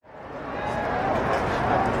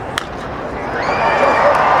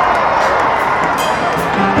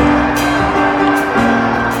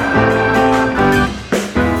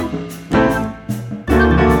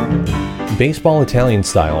Baseball Italian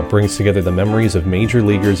Style brings together the memories of major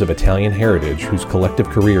leaguers of Italian heritage whose collective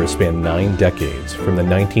careers span 9 decades, from the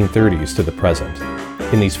 1930s to the present.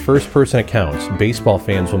 In these first-person accounts, baseball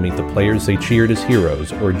fans will meet the players they cheered as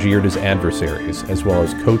heroes or jeered as adversaries, as well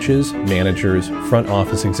as coaches, managers, front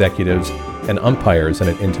office executives, and umpires at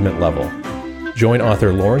an intimate level. Join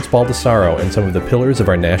author Lawrence Baldessaro and some of the pillars of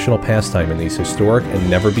our national pastime in these historic and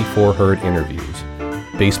never-before-heard interviews.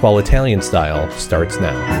 Baseball Italian Style starts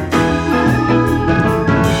now.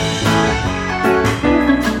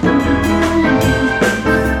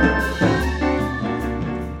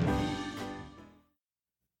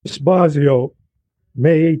 Chris Bosio,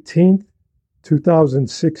 May 18th,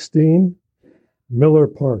 2016, Miller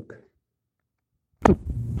Park.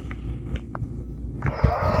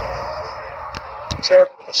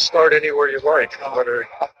 Start anywhere you like. Whether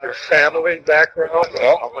your family background,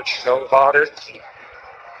 how much you know about it.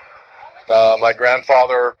 My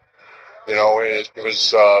grandfather, he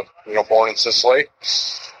was born in Sicily,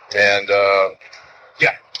 and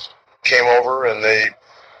came over, and they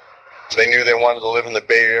knew they wanted to live in the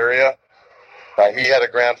Bay Area. He had a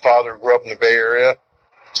grandfather who grew up in the Bay Area.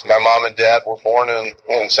 My mom and dad were born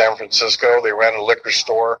in San Francisco. They ran a liquor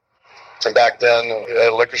store. And back then, they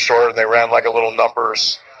had a liquor store, and they ran like a little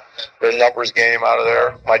numbers game out of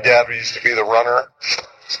there. My dad used to be the runner,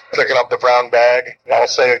 picking up the brown bag. I'll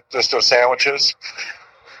say just those sandwiches,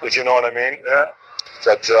 if you know what I mean. Yeah.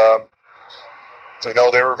 That,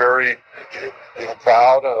 they were very,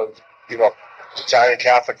 proud of, Italian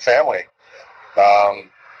Catholic family. My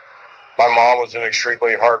mom was an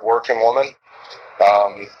extremely hard-working woman.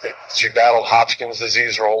 She battled Hodgkin's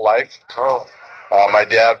disease her whole life. Oh. My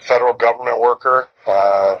dad, federal government worker.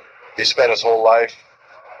 He spent his whole life,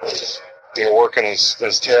 working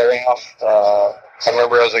his tail off. I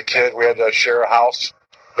remember as a kid, we had to share a house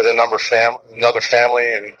with another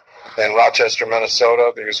family in Rochester,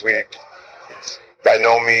 Minnesota, because we, by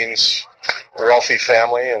no means, wealthy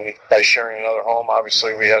family, and by sharing another home,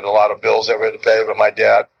 obviously we had a lot of bills that we had to pay, but my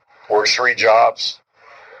dad worked 3 jobs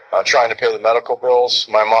trying to pay the medical bills.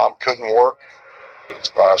 My mom couldn't work.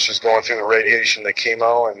 She was going through the radiation, the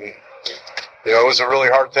chemo, and, it was a really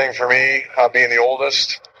hard thing for me, being the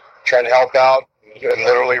oldest, trying to help out and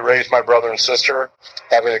literally raise my brother and sister,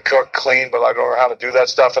 having to cook, clean, but I don't know how to do that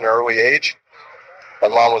stuff at an early age. My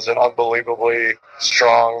mom was an unbelievably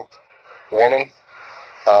strong woman.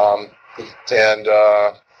 And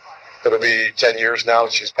it'll be 10 years now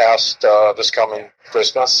that she's passed this coming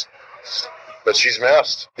Christmas. But she's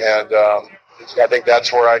missed. And I think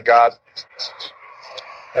that's where I got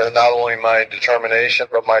not only my determination,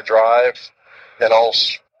 but my drive. And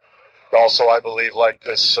also I believe like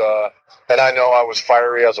this, and I know I was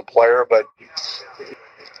fiery as a player, but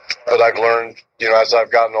I've learned, as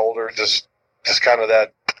I've gotten older, just kind of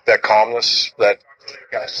that calmness,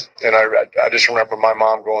 and I just remember my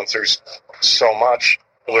mom going through so much.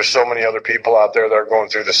 There's so many other people out there that are going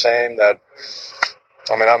through the same.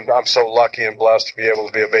 I'm so lucky and blessed to be able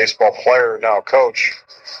to be a baseball player, now a coach.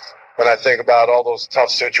 When I think about all those tough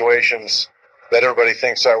situations that everybody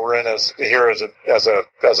thinks that we're in as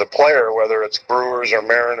a player, whether it's Brewers or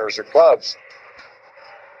Mariners or Cubs,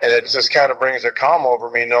 and it just kind of brings a calm over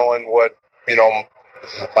me knowing what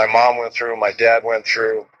my mom went through, my dad went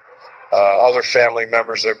through. Other family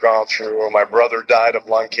members have gone through. My brother died of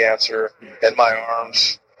lung cancer in my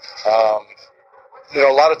arms. A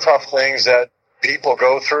lot of tough things that people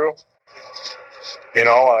go through.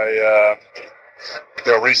 I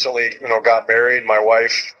recently, got married. My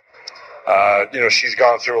wife, she's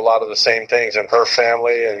gone through a lot of the same things in her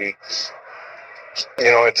family. And,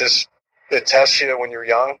 it tests you when you're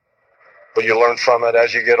young, but you learn from it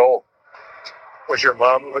as you get old. Was your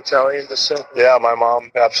mom Italian descent? Yeah, my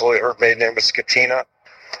mom, absolutely. Her maiden name was Katina.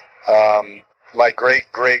 My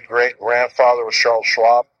great-great-great-grandfather was Charles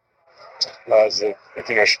Schwab.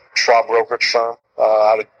 Schwab brokerage firm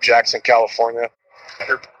out of Jackson, California.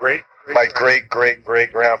 My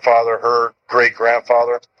great-great-great-grandfather, her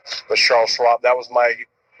great-grandfather was Charles Schwab. That was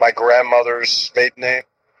my grandmother's maiden name.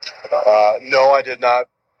 No, I did not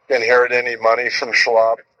inherit any money from the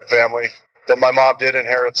Schwab family. That my mom did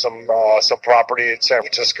inherit some property in San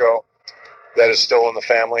Francisco that is still in the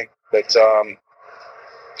family. But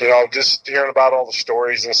just hearing about all the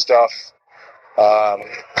stories and stuff. And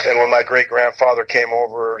when my great grandfather came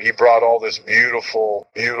over, he brought all this beautiful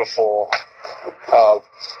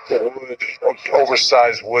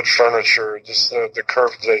oversized wood furniture. Just the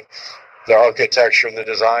curve, the architecture and the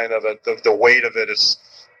design of it. The weight of it is.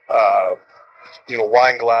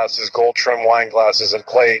 Wine glasses, gold trim wine glasses and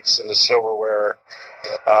plates and the silverware.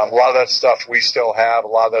 A lot of that stuff we still have. A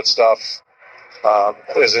lot of that stuff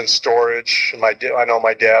is in storage. I know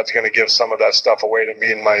my dad's going to give some of that stuff away to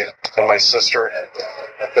me and my sister.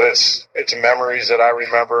 But it's memories that I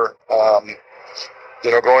remember.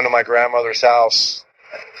 Going to my grandmother's house.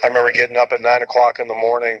 I remember getting up at 9 o'clock in the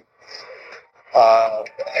morning,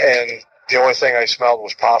 and the only thing I smelled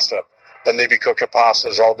was pasta. And they'd be cooking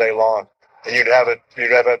pastas all day long, and you'd have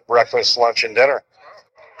it breakfast, lunch, and dinner.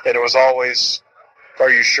 And it was always, "Are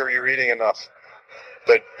you sure you're eating enough?"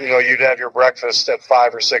 But you'd have your breakfast at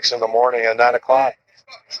 5 or 6 in the morning. At 9 o'clock,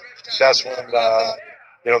 that's when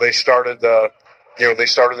they started the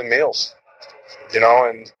meals.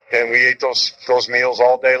 And we ate those meals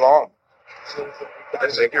all day long.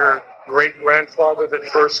 Is it your great-grandfather that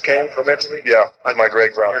first came from Italy? Yeah, my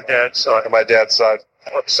great-grandfather. Your dad's side? On my dad's side.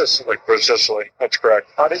 Of Sicily. For Sicily, that's correct.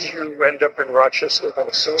 How did you end up in Rochester,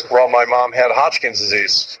 Minnesota? Well, my mom had Hodgkin's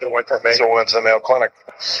disease. So went to the Mayo Clinic.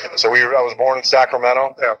 So I was born in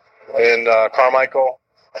Sacramento, in Carmichael.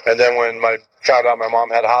 And then when I found out my mom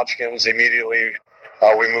had Hodgkin's, immediately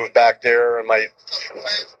we moved back there. And my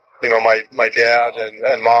dad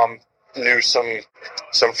and mom knew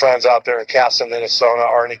some friends out there in Casson, Minnesota,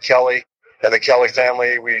 Arnie Kelly, and the Kelly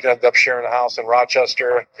family. We ended up sharing a house in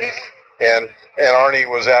Rochester, and Arnie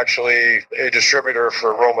was actually a distributor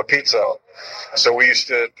for Roma Pizza. So he'd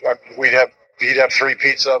have 3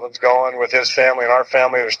 pizza ovens going with his family and our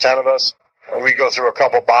family. There's 10 of us, and we'd go through a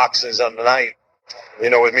couple boxes on the night.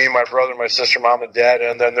 With me, my brother, my sister, mom, and dad,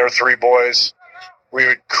 and then their 3 boys. We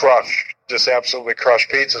would just absolutely crush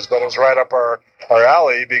pizzas, but it was right up our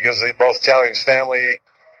alley because both Italians family,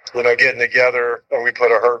 getting together, and we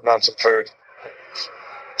put a hurting on some food.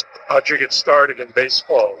 How'd you get started in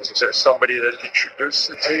baseball? Was there somebody that introduced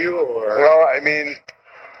it to you? Or? Well,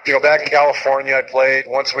 back in California, I played.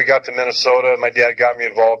 Once we got to Minnesota, my dad got me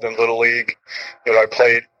involved in Little League. I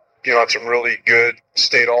played, on some really good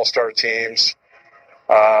state all-star teams.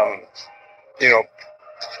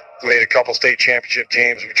 Made a couple state championship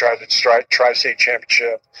teams. We tried the tri-state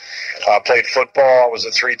championship. Played football. I was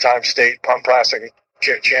a 3-time state pump plastic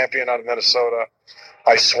champion out of Minnesota.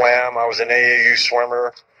 I swam. I was an AAU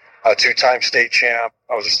swimmer, a 2-time state champ.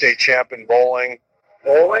 I was a state champ in bowling.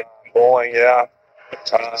 Bowling? Bowling, yeah.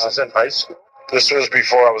 This is in high school? This was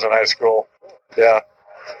before I was in high school, yeah.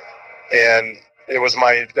 And it was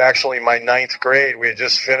my 9th grade. We had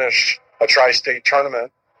just finished a tri-state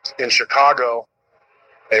tournament in Chicago.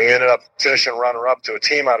 And we ended up finishing runner-up to a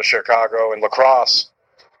team out of Chicago in lacrosse.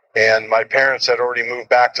 And my parents had already moved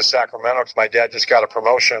back to Sacramento because my dad just got a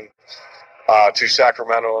promotion to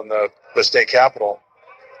Sacramento in the state capital.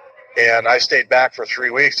 And I stayed back for 3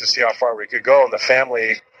 weeks to see how far we could go. And the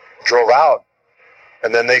family drove out.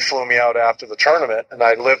 And then they flew me out after the tournament. And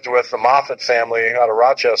I lived with the Moffat family out of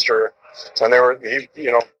Rochester. And they were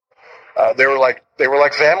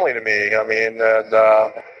like family to me. I mean,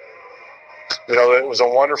 and it was a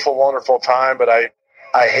wonderful, wonderful time, but I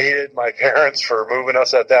hated my parents for moving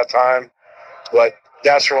us at that time. But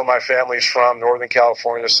that's where my family's from, Northern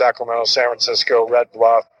California, Sacramento, San Francisco, Red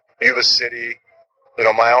Bluff, Yuba City.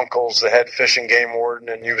 My uncle's the head fish and game warden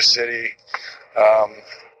in Yuba City.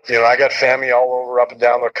 I got family all over, up and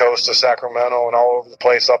down the coast of Sacramento and all over the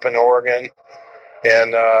place up in Oregon.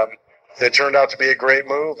 And it turned out to be a great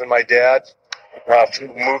move, and my dad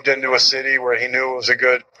moved into a city where he knew it was a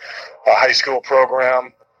good high school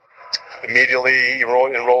program. Immediately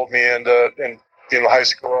enrolled me in high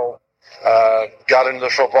school. Got into the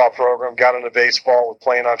football program, got into baseball, with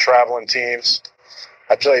playing on traveling teams.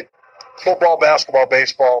 I played football, basketball,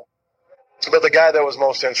 baseball. But the guy that was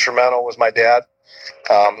most instrumental was my dad.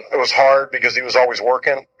 It was hard because he was always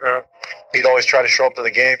working. He'd always try to show up to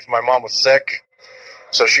the games. My mom was sick,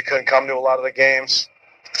 so she couldn't come to a lot of the games.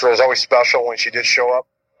 So it was always special when she did show up.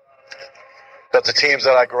 But the teams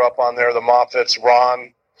that I grew up on there, the Moffats,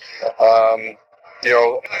 Ron,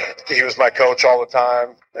 he was my coach all the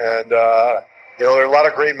time. And, there are a lot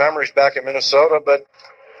of great memories back in Minnesota, but,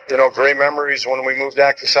 great memories when we moved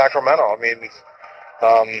back to Sacramento. I mean,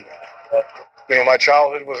 my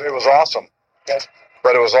childhood was awesome,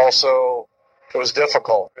 but it was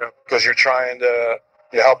difficult because you're trying to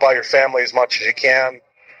help out your family as much as you can.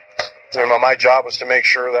 My job was to make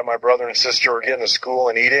sure that my brother and sister were getting to school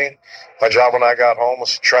and eating. My job when I got home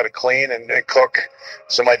was to try to clean and cook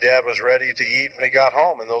so my dad was ready to eat when he got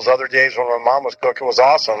home. And those other days when my mom was cooking was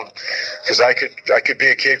awesome because I could be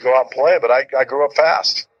a kid, go out and play, but I grew up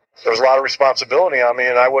fast. There was a lot of responsibility on me,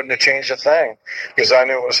 and I wouldn't have changed a thing because I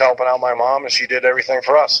knew it was helping out my mom, and she did everything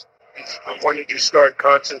for us. When did you start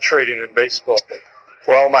concentrating in baseball?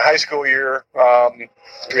 Well, my high school year,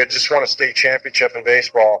 we had just won a state championship in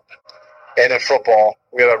baseball. And in football,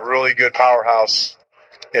 we had a really good powerhouse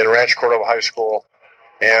in Rancho Cordova High School.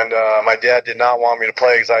 And my dad did not want me to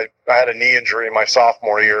play because I had a knee injury my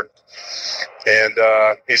sophomore year. And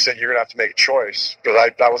he said, you're going to have to make a choice.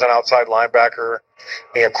 Because I was an outside linebacker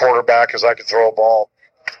and a quarterback because I could throw a ball,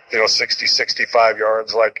 60, 65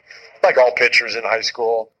 yards like all pitchers in high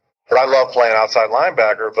school. But I love playing outside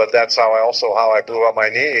linebacker, but that's how I blew up my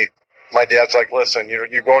knee. My dad's like, listen,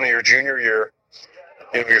 you're going to your junior year.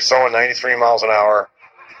 You're throwing 93 miles an hour.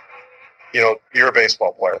 You're a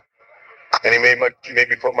baseball player. And he made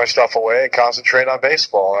me put my stuff away and concentrate on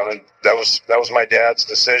baseball. And that was my dad's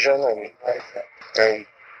decision, and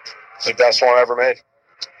it's the best one I ever made.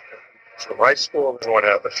 So high school, what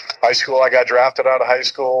happened? High school, I got drafted out of high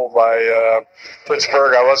school by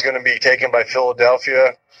Pittsburgh. I was going to be taken by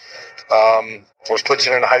Philadelphia. Was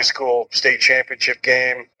pitching in a high school state championship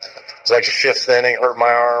game. It was like the fifth inning, hurt my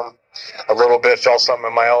arm a little bit, felt something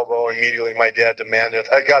in my elbow. Immediately my dad demanded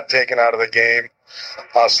I got taken out of the game.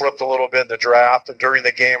 Slipped a little bit in the draft. And during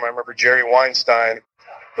the game, I remember Jerry Weinstein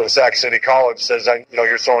from Sac City College says,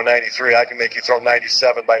 you're throwing 93. I can make you throw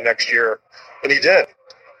 97 by next year. And he did.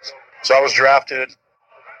 So I was drafted,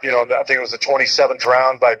 I think it was the 27th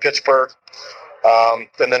round by Pittsburgh.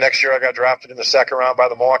 Then the next year I got drafted in the second round by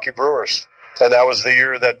the Milwaukee Brewers. And that was the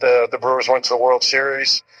year that the Brewers went to the World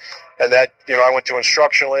Series. And that, I went to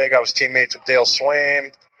Instruction League. I was teammates with Dale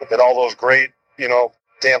Swain and all those great,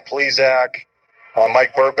 Dan Plesac,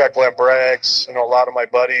 Mike Burbeck, Glenn Braggs, a lot of my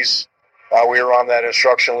buddies. We were on that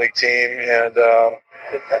Instruction League team. And,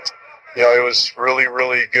 it was really,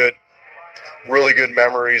 really good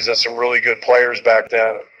memories and some really good players back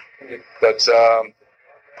then. But,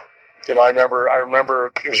 I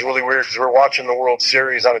remember it was really weird because we were watching the World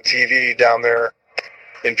Series on a TV down there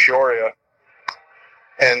in Peoria.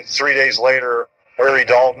 And 3 days later, Harry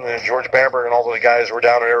Dalton and George Bamberg and all those guys were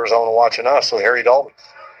down in Arizona watching us with Harry Dalton.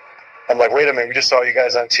 I'm like, wait a minute, we just saw you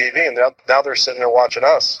guys on TV, and now they're sitting there watching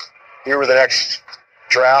us. We were the next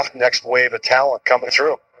draft, next wave of talent coming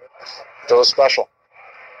through. So it was special.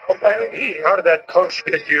 How did that coach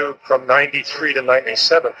get you from 93 to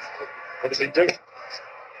 97? What did he do?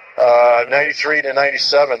 93 to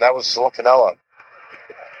 97, that was Canella.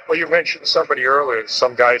 Well, you mentioned somebody earlier.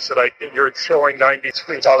 Some guy said, you're throwing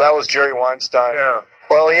 93. Oh, that was Jerry Weinstein. Yeah.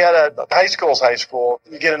 Well, he had high school.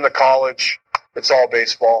 You get into college, it's all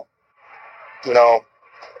baseball, and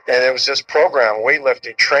it was just program,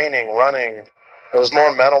 weightlifting, training, running. It was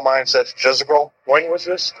more mental mindset, physical. When was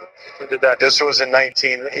this? When did that? This was in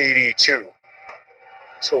 1982.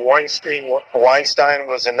 So Weinstein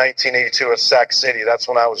was in 1982 at Sac City. That's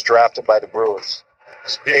when I was drafted by the Brewers.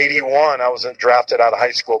 81, I was drafted out of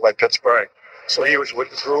high school by Pittsburgh. Right. So he was with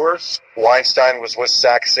the Brewers? Weinstein was with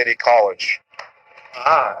Sac City College.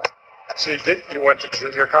 Ah. So you went to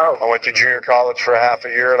junior college? I went to junior college for half a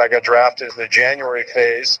year, and I got drafted in the January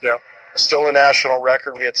phase. Yeah. Still a national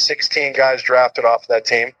record. We had 16 guys drafted off that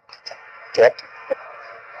team. Yep.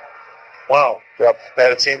 Wow. Yep. I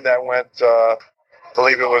had a team that went, I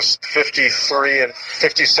believe it was 53 and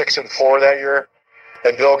 56 and 4 that year.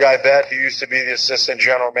 And Bill Guyvette, who used to be the assistant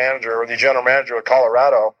general manager or the general manager of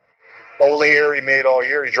Colorado, only error he made all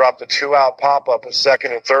year, he dropped a 2-out pop-up in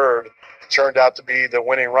second and third. Turned out to be the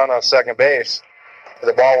winning run on second base.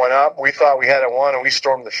 The ball went up. We thought we had it won, and we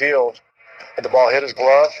stormed the field. And the ball hit his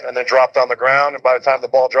glove and then dropped on the ground. And by the time the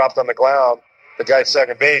ball dropped on the ground, the guy at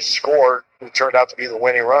second base scored. It turned out to be the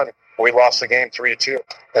winning run. We lost the game 3-2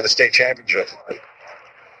 at the state championship.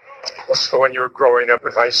 So when you were growing up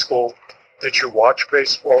in high school, did you watch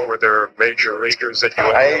baseball? Were there major leaguers that you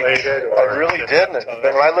emulated? I really didn't.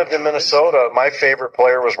 When I lived in Minnesota, my favorite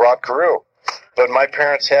player was Rod Carew. But my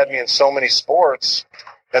parents had me in so many sports,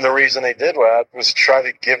 and the reason they did that was to try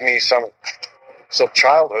to give me some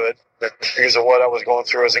childhood because of what I was going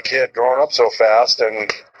through as a kid, growing up so fast. And,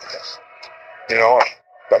 that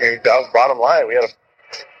was bottom line. We had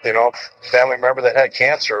a family member that had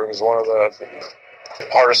cancer. It was one of the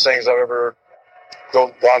hardest things I've ever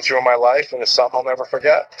gone through in my life, and it's something I'll never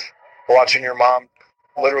forget. Watching your mom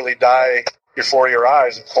literally die before your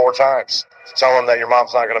eyes 4 times. Tell them that your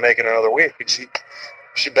mom's not going to make it another week.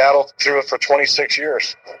 She battled through it for 26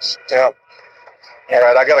 years. Yeah. All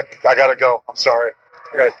right, I gotta go. I'm sorry.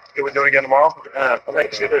 Okay, can we do it again tomorrow?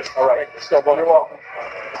 Thanks. All right. You're welcome.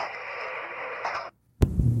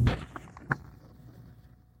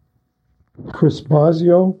 Chris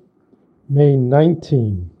Bosio, May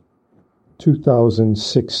 19,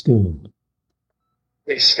 2016.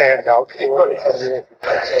 They stand out for your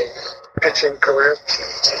pitching career?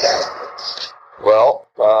 Well,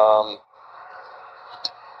 for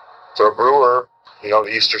a Brewer, the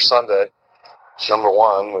Easter Sunday, number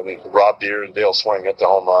one, when Rob Deere and Dale Swing hit the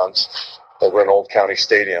home runs. over in Old County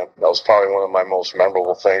Stadium. That was probably one of my most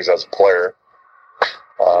memorable things as a player.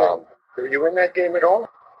 Were you in that game at all?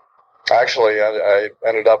 Actually, I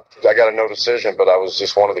ended up, I got a no decision, but I was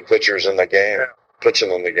just one of the pitchers in the game,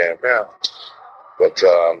 pitching in the game. Yeah. But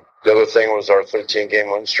the other thing was our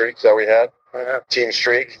 13-game win streak that we had, team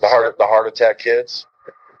streak, the heart attack kids.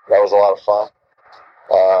 That was a lot of fun.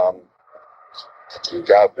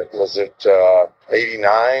 Was it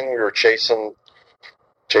 89? We were chasing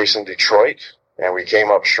Detroit, and we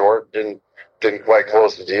came up short. Didn't quite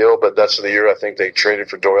close the deal, but that's the year I think they traded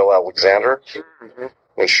for Doyle Alexander. Mm-hmm.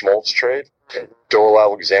 When Schmaltz trade. Doyle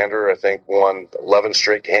Alexander, I think, won 11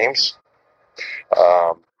 straight games.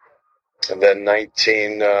 And then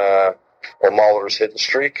 19, Molitor's hitting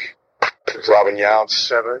streak. Robin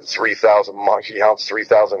Younts, 3,000, Monkey Younts,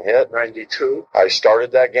 3,000 hit. 92. I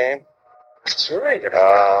started that game. That's right.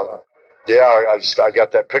 I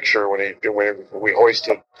got that picture when we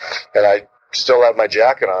hoisted, and I still had my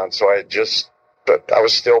jacket on, so but I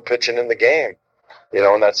was still pitching in the game,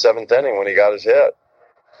 in that 7th inning when he got his hit.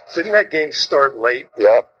 Didn't that game start late?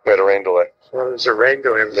 Yeah, we had a rain delay. Well, there was a rain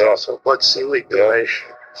delay. It was also a Bud Selig delay.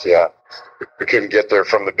 Yeah. We couldn't get there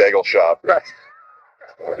from the bagel shop. Right.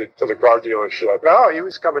 To the car dealership. No, he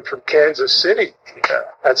was coming from Kansas City.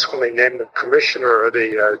 That's when they named the commissioner or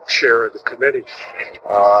the chair of the committee.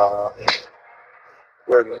 The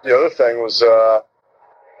other thing was in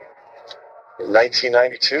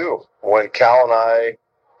 1992 when Cal and I,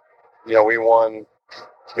 we won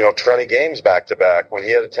 20 games back to back. When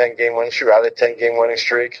he had a 10-game winning streak, I had a 10-game winning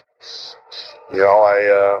streak.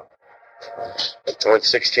 I went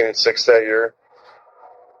 16-6 that year.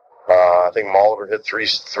 I think Molitor hit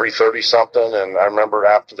 330 something, and I remember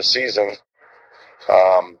after the season,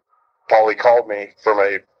 Paulie called me from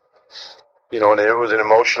and it was an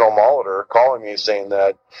emotional Molitor calling me and saying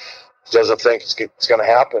that he doesn't think it's going to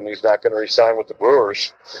happen. He's not going to re-sign with the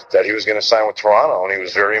Brewers, that he was going to sign with Toronto, and he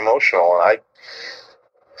was very emotional. And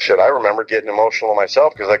I remember getting emotional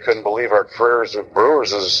myself because I couldn't believe our careers at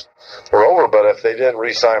Brewers were over. But if they didn't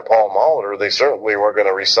re-sign Paul Molitor, they certainly weren't going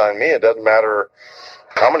to re-sign me. It doesn't matter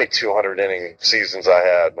how many 200-inning seasons I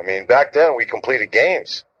had. I mean, back then we completed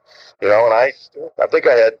games, and I think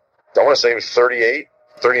I want to say it was 38,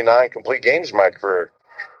 39 complete games in my career.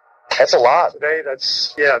 That's a lot. Today,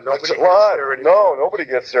 nobody gets there anymore. No, nobody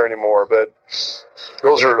gets there anymore. But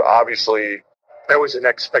those are obviously. That was an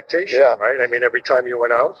expectation, right? I mean, every time you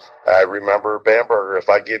went out. I remember Bamberger. If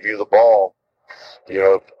I give you the ball,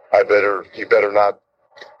 you better not.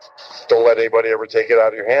 Don't let anybody ever take it out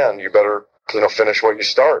of your hand. You better, finish what you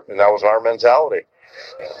start. And that was our mentality.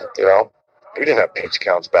 We didn't have pitch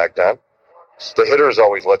counts back then. The hitters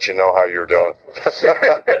always let you know how you're doing.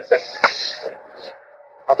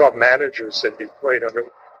 How about managers that you played under?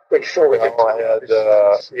 Before I had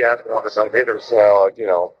some hitters. Well,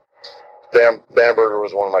 Bamberger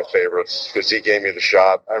was one of my favorites because he gave me the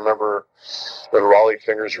shot. I remember when Raleigh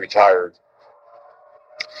Fingers retired,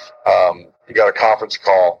 he got a conference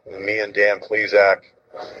call, and me and Dan Plesac,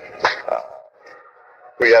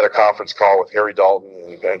 we had a conference call with Harry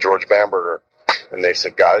Dalton and George Bamberger, and they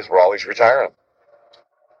said, "Guys, Raleigh's retiring,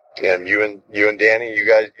 and you and Danny, you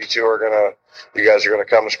two are gonna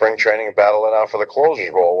come to spring training and battle it out for the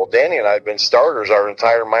closer's role." Well, Danny and I had been starters our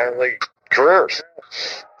entire minor league careers.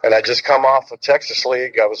 And I just come off the Texas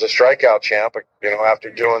League. I was a strikeout champ, after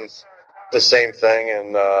doing the same thing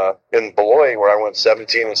in Beloit, where I went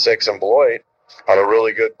 17-6 in Beloit on a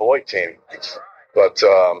really good Beloit team. But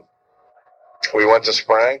we went to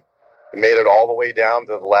spring, made it all the way down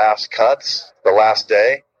to the last cuts, the last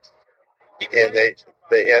day, and they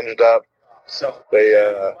ended up. I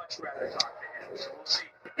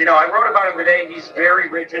wrote about him today. He's very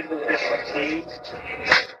rigid with this routine.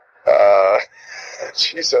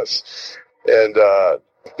 Jesus. And that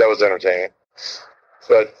was entertaining.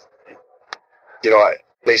 But,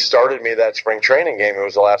 they started me that spring training game. It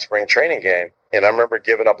was the last spring training game. And I remember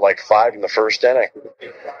giving up like 5 in the first inning.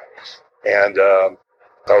 And I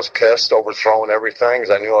was pissed, overthrowing everything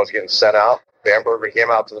because I knew I was getting sent out. Bamberger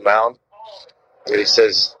came out to the mound. And he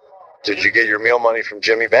says, "Did you get your meal money from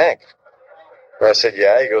Jimmy Bank?" And I said,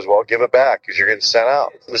 "Yeah." He goes, "Well, give it back because you're getting sent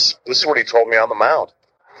out." This is what he told me on the mound.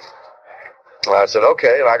 And I said,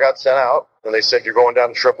 "Okay," and I got sent out, and they said, "You're going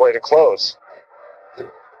down to AAA to close."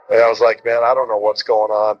 And I was like, "Man, I don't know what's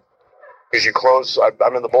going on." Because you close,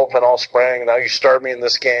 I'm in the bullpen all spring, and now you start me in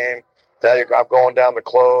this game. Now I'm going down to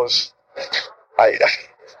close.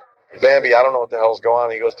 Bambi, I don't know what the hell's going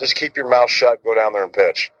on. He goes, "Just keep your mouth shut, go down there and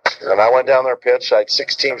pitch." And I went down there and pitched. I had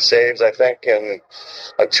 16 saves, I think, in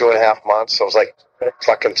like 2.5 months. I was like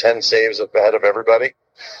fucking 10 saves ahead of everybody.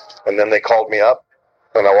 And then they called me up.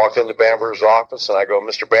 And I walked into Bamberger's office, and I go,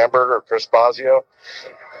 Mr. Bamberger or Chris Bosio?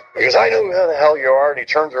 He goes, I know who the hell you are. And he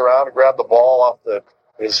turns around and grabbed the ball off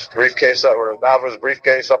his briefcase, out of his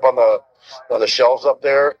briefcase up on the shelves up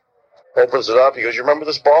there, opens it up. He goes, you remember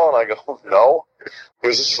this ball? And I go, no. He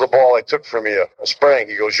goes, this is the ball I took from you, a spring.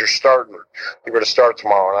 He goes, you're starting. You're going to start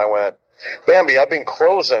tomorrow. And I went, Bambi, I've been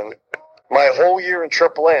closing my whole year in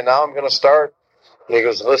AAA, and now I'm going to start. And he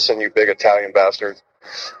goes, listen, you big Italian bastard.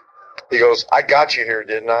 He goes, I got you here,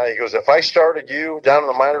 didn't I? He goes, if I started you down in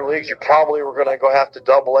the minor leagues, you probably were going to go have to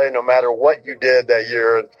AA no matter what you did that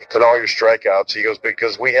year and all your strikeouts. He goes,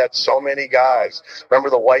 because we had so many guys. Remember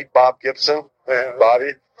the white Bob Gibson,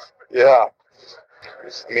 Bobby? Yeah.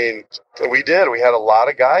 I mean, we did. We had a lot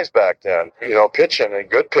of guys back then, pitching and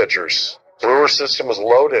good pitchers. Brewer system was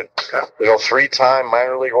loaded. 3-time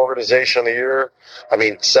minor league organization of the year. I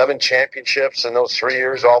mean, 7 championships in those 3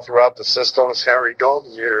 years all throughout the systems. Harry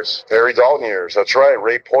Dalton years. That's right.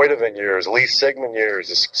 Ray Poitevin years. Lee Sigmund years.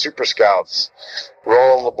 The Super Scouts.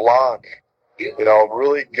 Roland LeBlanc.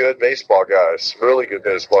 Really good baseball guys. Really good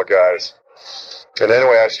baseball guys. And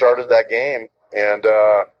anyway, I started that game, and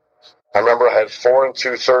I remember I had 4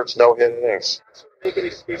 2/3 no-hit innings.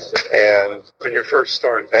 And When your first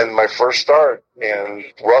start. And my first start, and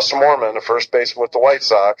Russ Mormon, the first baseman with the White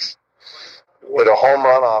Sox, with a home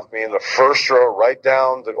run off me in the first row right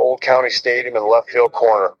down the Old County Stadium in the left field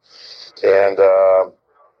corner. And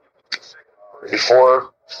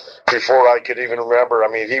before I could even remember, I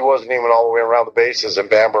mean, he wasn't even all the way around the bases, and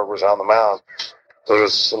Bamberg was on the mound. So it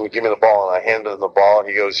was, give me the ball, and I handed him the ball, and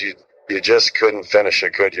he goes, you just couldn't finish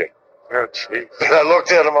it, could you? Oh, gee. And I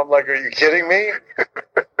looked at him. I'm like, "Are you kidding me?"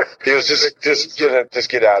 He was just get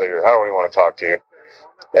out of here. I don't even want to talk to you.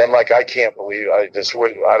 And I can't believe I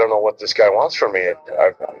don't know what this guy wants from me.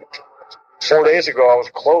 4 days ago, I was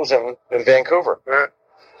closing in Vancouver,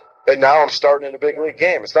 and now I'm starting in a big league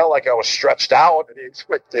game. It's not like I was stretched out,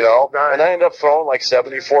 And I ended up throwing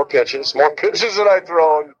 74 pitches, more pitches than I'd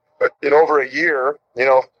thrown in over a year,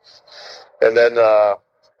 And then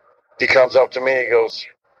he comes up to me. He goes,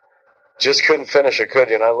 just couldn't finish it, could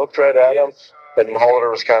you? And I looked right at him, and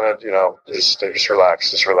Molitor was kind of, just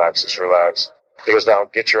relax. He goes, now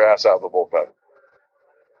get your ass out of the bullpen.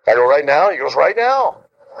 I go, right now? He goes, right now.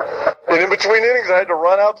 And in between innings, I had to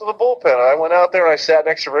run out to the bullpen. I went out there, and I sat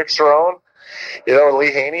next to Rick Cerrone, and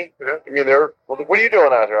Lee Haney. I mean, what are you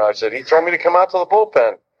doing out here? I said, he told me to come out to the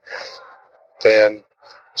bullpen. And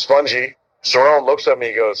Spongy, Cerrone looks at me,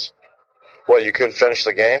 he goes, what, you couldn't finish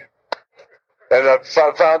the game? And I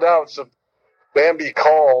found out, so Bambi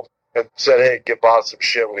called and said, hey, give Bob some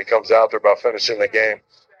shit when he comes out there about finishing the game.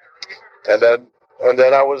 And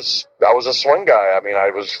then I was a swing guy. I mean, I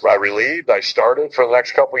relieved. I started for the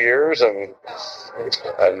next couple of years, and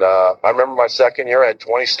I remember my second year I had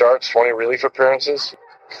 20 starts, 20 relief appearances.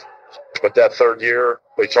 But that third year,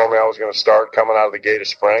 they told me I was going to start coming out of the gate of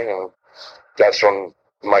spring, and that's when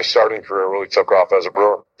my starting career really took off as a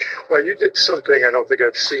Brewer. Well, you did something I don't think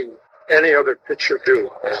I've seen any other pitcher do.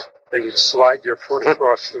 That you slide your foot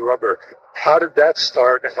across the rubber. How did that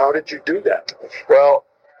start, and how did you do that? Well,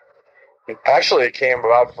 actually, it came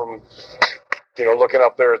about from, looking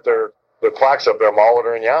up there at their plaques up there,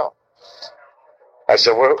 Molitor and Yao. I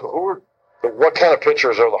said, what kind of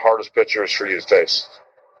pitchers are the hardest pitchers for you to face?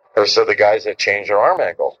 They said the guys that change their arm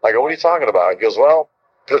angle. I go, what are you talking about? He goes, well,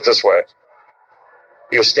 put it this way.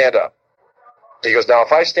 He goes, stand up. He goes, now,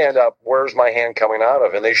 if I stand up, where's my hand coming out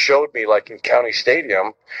of? And they showed me, in County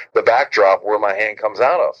Stadium, the backdrop where my hand comes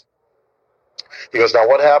out of. He goes, now,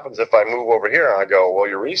 what happens if I move over here? And I go, well,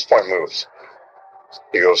 your release point moves.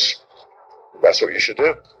 He goes, that's what you should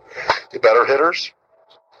do. The better hitters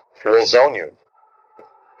will zone you.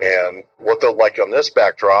 And what they'll like on this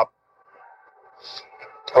backdrop,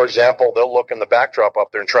 for example, they'll look in the backdrop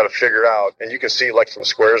up there and try to figure out, and you can see, some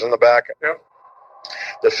squares in the back. Yep.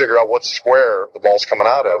 They'll figure out what square the ball's coming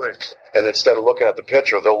out of. And instead of looking at the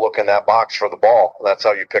pitcher, they'll look in that box for the ball. And that's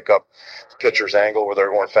how you pick up the pitcher's angle, whether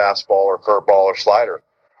they're going fastball or curveball or slider.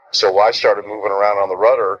 So I started moving around on the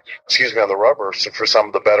rubber for some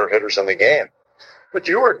of the better hitters in the game. But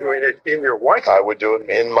you were doing it in your windup. I would do it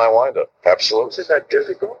in my windup. Absolutely. Isn't that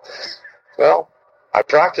difficult? Well, I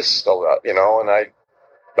practiced a lot, and I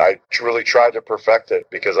really tried to perfect it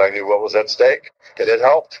because I knew what was at stake. And it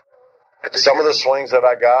helped. Some of the swings that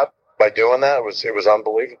I got by doing that, it was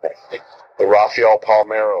unbelievable. The Rafael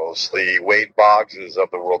Palmeiros, the Wade Boggses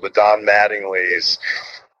of the world, the Don Mattingleys.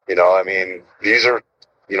 These are,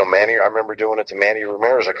 Manny. I remember doing it to Manny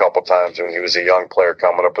Ramirez a couple times when he was a young player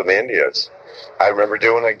coming up in the Indians. I remember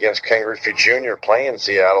doing it against Ken Griffey Jr. playing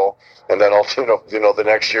Seattle, and then also, the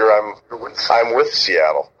next year I'm with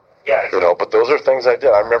Seattle. But those are things I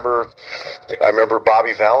did. I remember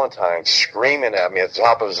Bobby Valentine screaming at me at the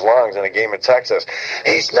top of his lungs in a game in Texas.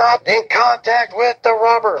 He's not in contact with the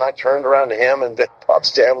rubber. And I turned around to him and Bob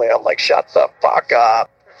Stanley. I'm like, shut the fuck up.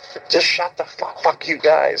 Just shut the fuck you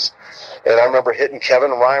guys. And I remember hitting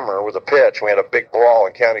Kevin Reimer with a pitch. We had a big brawl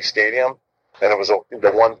in County Stadium, and it was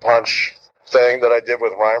the one-punch thing that I did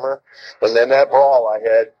with Reimer. And then that brawl, I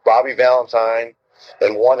had Bobby Valentine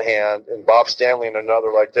in one hand and Bob Stanley in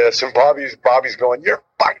another like this. And Bobby's going, "You're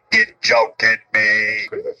fucking joking me."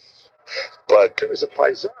 But It was a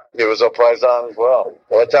paisan. it was a paisan as well.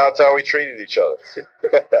 Well, that's how we treated each other.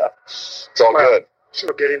 It's all good. So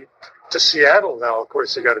getting to Seattle now, of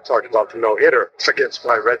course, you got to talk about the no-hitter against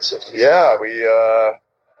my Red Sox. Yeah,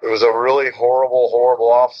 it was a really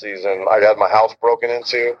horrible off season. I had my house broken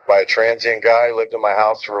into by a transient guy who lived in my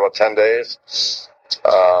house for about 10 days.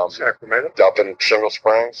 Sacramento? Up in Shingle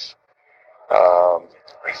Springs.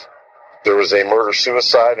 There was a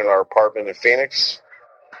murder-suicide in our apartment in Phoenix.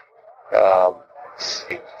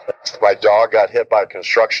 My dog got hit by a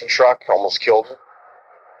construction truck, almost killed him.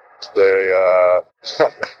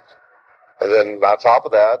 And then on top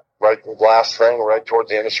of that, right towards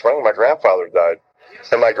the end of spring, my grandfather died.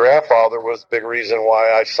 And my grandfather was the big reason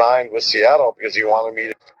why I signed with Seattle, because he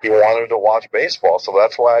wanted to watch baseball. So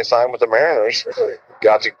that's why I signed with the Mariners.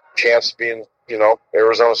 Got the chance to be in,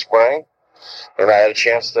 Arizona Spring. And I had a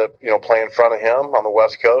chance to, play in front of him on the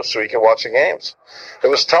West Coast so he could watch the games. It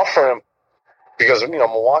was tough for him because,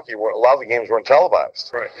 Milwaukee, a lot of the games weren't televised.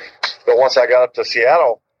 Right. But once I got up to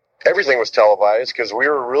Seattle, everything was televised because we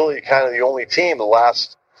were really kind of the only team. The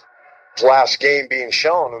last game being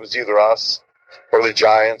shown, it was either us or the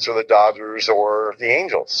Giants or the Dodgers or the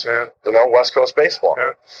Angels. Yeah. West Coast baseball.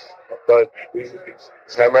 Yeah. But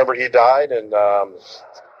I remember he died, and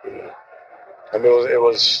it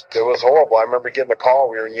was horrible. I remember getting a call.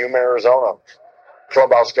 We were in Yuma, Arizona.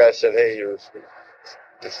 Clubhouse guy said, "Hey, you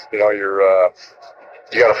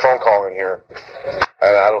got a phone call in here,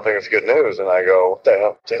 and I don't think it's good news." And I go, "What the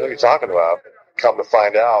hell are you talking about?" Come to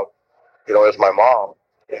find out, it's my mom,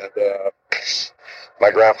 and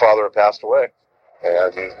my grandfather had passed away.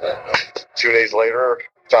 And 2 days later,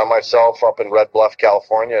 found myself up in Red Bluff,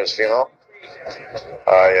 California, at his funeral.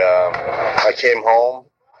 I came home.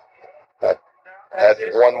 I had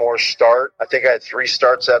one more start. I think I had 3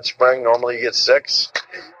 starts that spring. Normally you get 6,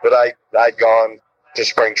 but I'd gone to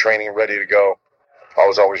spring training ready to go. I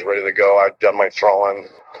was always ready to go. I'd done my throwing.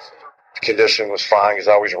 The condition was fine because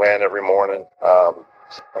I always ran every morning.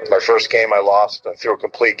 My first game I lost. I threw a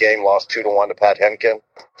complete game, lost 2-1 to Pat Henkin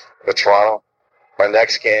at Toronto. My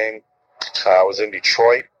next game, I was in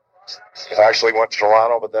Detroit. I actually went to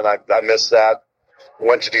Toronto, but then I missed that.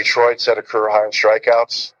 Went to Detroit, set a career high in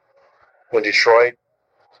strikeouts. In Detroit,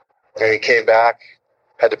 and he came back,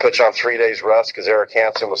 had to pitch on 3 days rest because Eric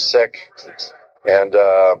Hansen was sick. And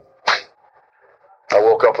I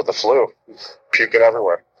woke up with the flu, puking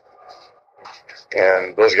everywhere.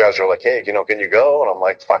 And those guys are like, "Hey, can you go?" And I'm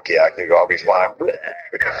like, "Fuck yeah, I can go. I'll be fine."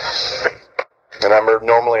 And I remember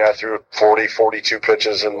normally I threw 40, 42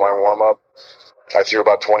 pitches in my warm-up. I threw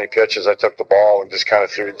about 20 pitches. I took the ball and just kind of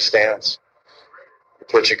threw it in the stands. The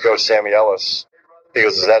pitching coach, Sammy Ellis, he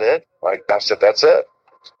goes, "Is that it?" I said, "That's it.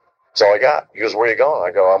 That's all I got." He goes, "Where are you going?" I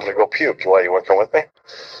go, "I'm going to go puke." "Well, you want to come with me?"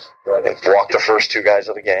 And walk the first 2 guys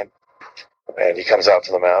of the game. And he comes out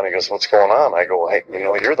to the mound. He goes, "What's going on?" I go, "Hey,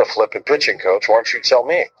 you're the flipping pitching coach. Why don't you tell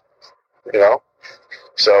me?"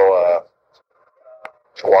 So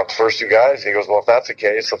I walked the first 2 guys. He goes, "Well, if that's the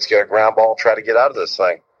case, let's get a ground ball and try to get out of this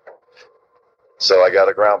thing." So I got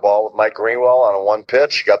a ground ball with Mike Greenwell on a 1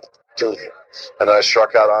 pitch. And then I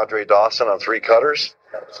struck out Andre Dawson on 3 cutters.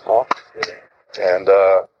 And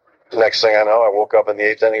next thing I know, I woke up in the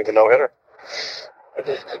 8th inning of a no-hitter.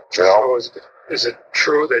 So is it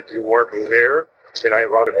true that you weren't there? A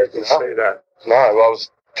lot of people say that. No, I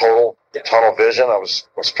was total tunnel vision. I was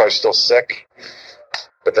probably still sick.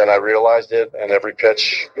 But then I realized it, and every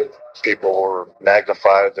pitch, people were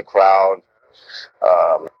magnified, the crowd.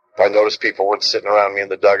 I noticed people weren't sitting around me in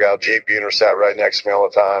the dugout. Jay Buhner sat right next to me all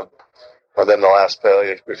the time. And then the last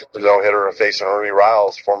play, the no-hitter facing Ernie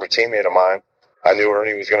Riles, former teammate of mine. I knew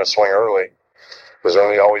Ernie was going to swing early, because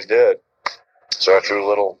Ernie always did. So I threw a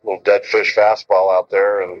little dead fish fastball out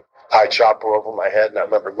there, and high chopper over my head. And I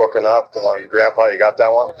remember looking up, going, "Grandpa, you got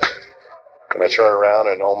that one?" And I turn around,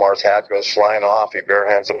 and Omar's hat goes flying off. He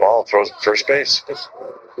barehands the ball and throws it to first base.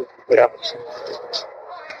 Yeah.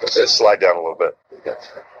 It slide down a little bit. Yeah.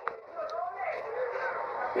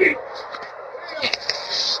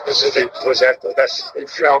 Was that the best? You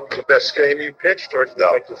felt the best game you pitched, or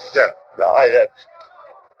No. No, I had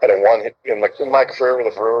had a one hit in my career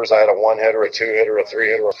with the Brewers. I had a 1-hitter, a 2-hitter, a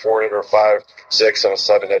 3-hitter, a 4-hitter, a 5, 6, and a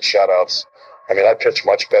 7-hit shutouts. I mean, I pitched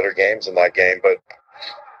much better games in that game, but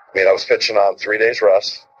I mean, I was pitching on 3 days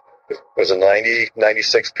rest. It was a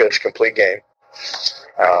 96 pitch complete game.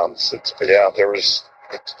 Yeah, there was,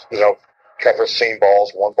 couple of seam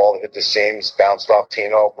balls. One ball that hit the seams, bounced off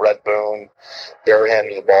Tino. Brett Boone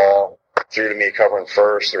barehanded the ball, threw to me covering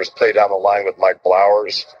first. There was play down the line with Mike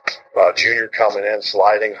Blowers. Junior coming in,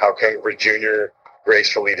 sliding. How Cambridge Junior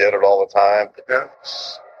gracefully did it all the time. Yeah.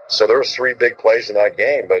 So there was 3 big plays in that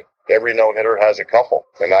game, but every no-hitter has a couple.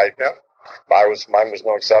 And mine was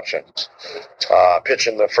no exception.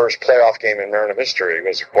 Pitching the first playoff game in Marin history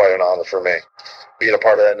was quite an honor for me. Being a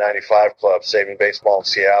part of that 95 club, saving baseball in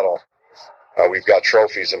Seattle. We've got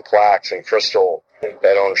trophies and plaques and crystal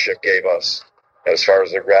that ownership gave us as far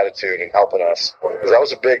as their gratitude and helping us. Because that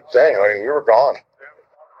was a big thing. I mean, we were gone.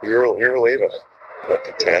 We were leaving.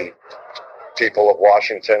 And people of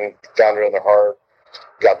Washington found it in their heart,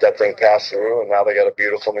 got that thing passed through, and now they got a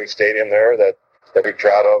beautiful new stadium there that they'll be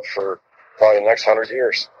proud of for probably the next 100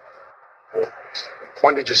 years.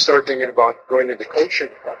 When did you start thinking about going into coaching?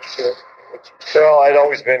 Well, I'd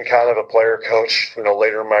always been kind of a player coach,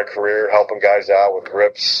 later in my career, helping guys out with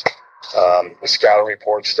grips, the scouting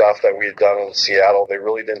report stuff that we had done in Seattle. They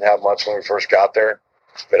really didn't have much when we first got there,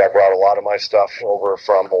 but I brought a lot of my stuff over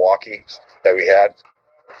from Milwaukee that we had,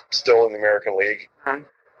 still in the American League,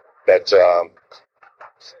 that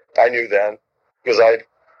I knew then, because I've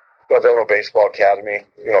been in a baseball academy,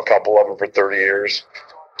 a couple of them for 30 years.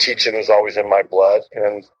 Teaching was always in my blood,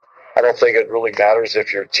 and I don't think it really matters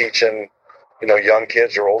if you're teaching young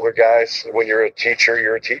kids or older guys. When you're a teacher,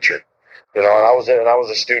 you're a teacher. And I was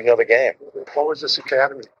a student of the game. What was this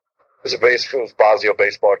academy? It was Bosio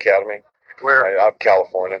Baseball Academy. Where? Out of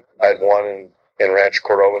California. I had one in Rancho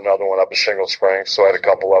Cordova, another one up in Shingle Springs, so I had a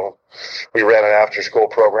couple of them. We ran an after-school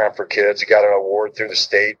program for kids. Got an award through the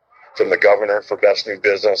state from the governor for best new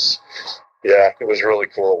business. Yeah, it was a really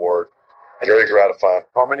cool award. Very gratifying.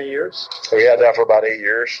 How many years? We had that for about 8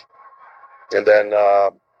 years. And then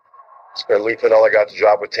Lou Piniella got the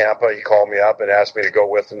job with Tampa. He called me up and asked me to go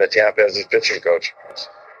with him to Tampa as his pitching coach.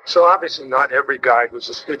 So obviously not every guy who's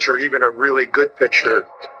a pitcher, even a really good pitcher,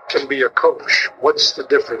 can be a coach. What's the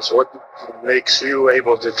difference? What makes you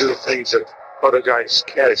able to do things that other guys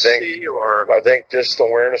can't see? I think just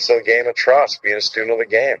awareness of the game and trust, being a student of the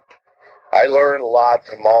game. I learned a lot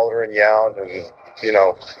from Mahler and Yount and,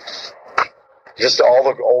 just all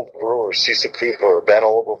the old Brewers, Cecil Cooper, Ben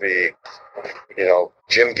Ogilvie,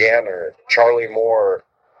 Jim Ganner, Charlie Moore,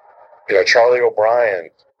 Charlie O'Brien,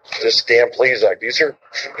 just Dan Plesac. These are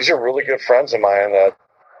really good friends of mine that,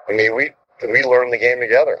 we learned the game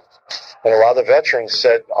together. And a lot of the veterans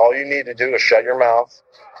said, all you need to do is shut your mouth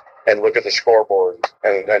and look at the scoreboard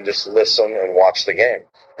and just listen and watch the game.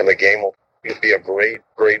 And the game will be a great,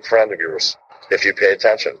 great friend of yours if you pay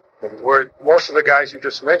attention. Most of the guys you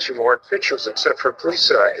just mentioned weren't pitchers except for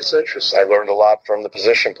Plesac. It's interesting. I learned a lot from the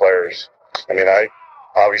position players. I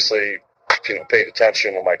obviously paid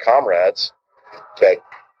attention to my comrades, that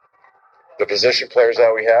the position players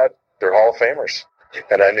that we had, they're Hall of Famers.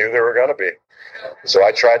 And I knew they were going to be. So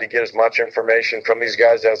I tried to get as much information from these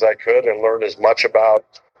guys as I could and learn as much about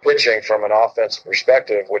pitching from an offensive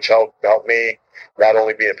perspective, which helped me not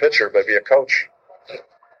only be a pitcher, but be a coach.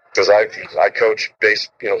 Because I coach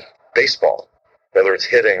baseball, whether it's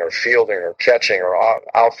hitting or fielding or catching or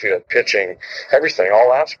outfield, pitching, everything,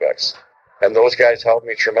 all aspects. And those guys helped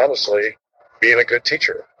me tremendously being a good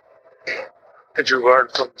teacher. Did you learn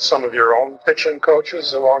from some of your own pitching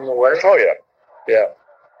coaches along the way? Oh, yeah.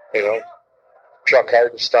 Yeah. Chuck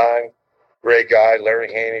Hardenstein, great guy.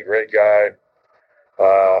 Larry Haney, great guy.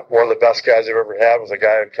 One of the best guys I've ever had was a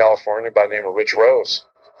guy in California by the name of Rich Rose.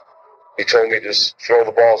 He told me just throw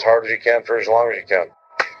the ball as hard as you can for as long as you can.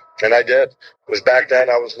 And I did. It was back then,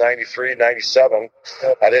 I was 93, 97.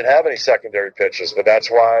 I didn't have any secondary pitches, but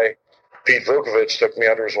that's why Pete Vukovich took me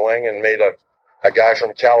under his wing and made a guy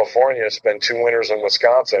from California spend 2 winters in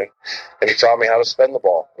Wisconsin, and he taught me how to spin the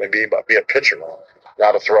ball and be a pitcher,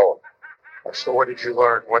 not a thrower. So what did you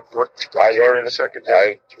learn? What I learned in the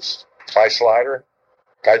secondary? My slider,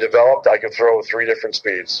 I developed, I could throw 3 different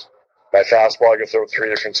speeds. My fastball, I could throw 3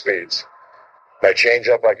 different speeds. My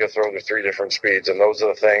changeup, I could throw to 3 different speeds. And those are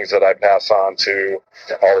the things that I pass on to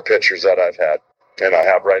all the pitchers that I've had. And I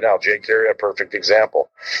have right now. Jake Arrieta, a perfect example.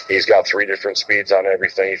 He's got 3 different speeds on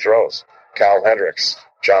everything he throws. Kyle Hendricks,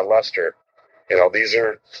 John Lester. These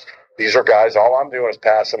are guys, all I'm doing is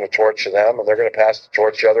passing the torch to them, and they're going to pass the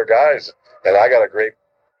torch to other guys. And I got a great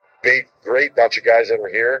great bunch of guys that were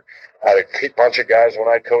here. I had a great bunch of guys when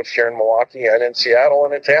I coached here in Milwaukee and in Seattle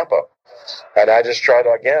and in Tampa. And I just try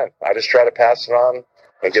to pass it on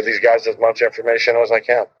and give these guys as much information as I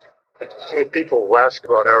can. People will ask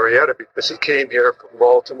about Arrieta because he came here from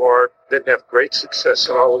Baltimore, didn't have great success,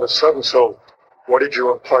 and all of a sudden, so what did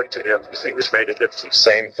you impart to him? You think this made a difference?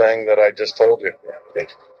 Same thing that I just told you.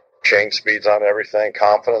 Change speeds on everything,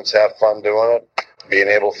 confidence, have fun doing it, being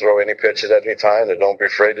able to throw any pitch at any time, and don't be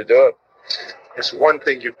afraid to do it. It's one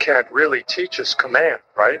thing you can't really teach is command,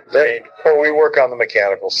 right? Well, we work on the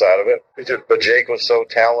mechanical side of it. But Jake was so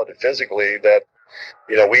talented physically that,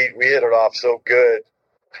 we hit it off so good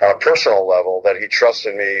on a personal level that he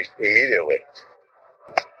trusted me immediately.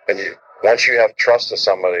 And once you have trust of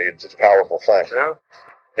somebody, it's a powerful thing. Yeah.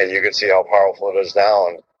 And you can see how powerful it is now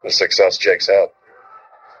and the success Jake's had.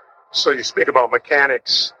 So you speak about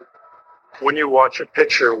mechanics. When you watch a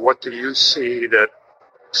pitcher, what do you see that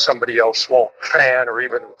somebody else won't? Fan or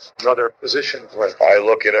even another position? I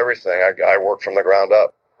look at everything. I work from the ground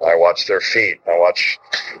up. I watch their feet. I watch,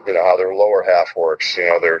 how their lower half works.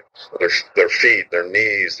 Their feet, their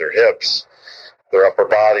knees, their hips, their upper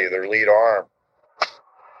body, their lead arm.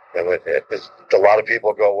 And a lot of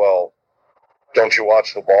people go, well, don't you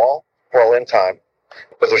watch the ball? Well, in time.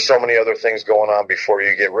 But there's so many other things going on before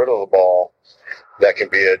you get rid of the ball that can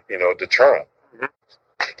be a deterrent. Mm-hmm.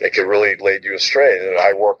 It can really lead you astray. And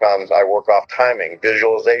I work off timing,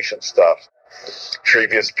 visualization stuff,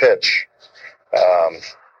 previous pitch.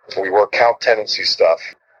 We work count tendency stuff.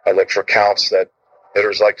 I look for counts that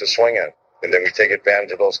hitters like to swing in, and then we take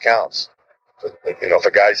advantage of those counts. If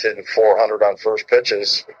a guy's hitting 400 on first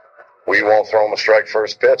pitches, we won't throw him a strike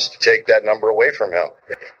first pitch to take that number away from him.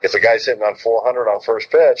 If a guy's hitting on 400 on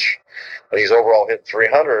first pitch and he's overall hitting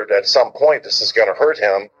 300, at some point this is going to hurt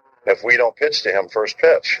him if we don't pitch to him first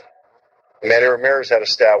pitch. Manny Ramirez had a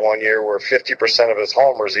stat one year where 50% of his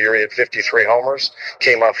homers, the year he had 53 homers,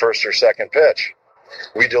 came on first or second pitch.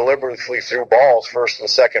 We deliberately threw balls first and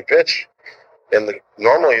second pitch, and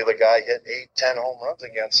normally the guy hit 8-10 home runs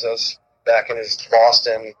against us back in his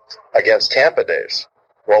Boston against Tampa days.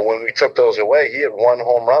 Well, when we took those away, he had 1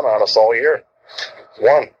 home run on us all year.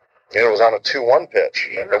 1. And it was on a 2-1 pitch.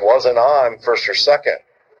 It wasn't on first or second.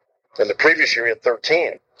 And the previous year, he had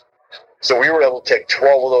 13. So we were able to take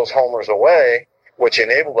 12 of those homers away, which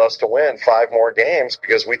enabled us to win 5 more games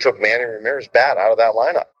because we took Manny Ramirez's bat out of that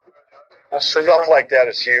lineup. Stuff like that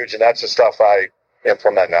is huge, and that's the stuff I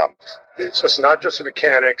implement now. So it's not just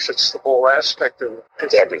mechanics, it's the whole aspect of it.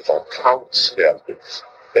 It's everything. Counts. Yeah.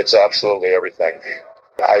 It's absolutely everything.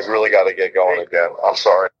 I really got to get going again. I'm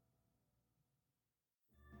sorry.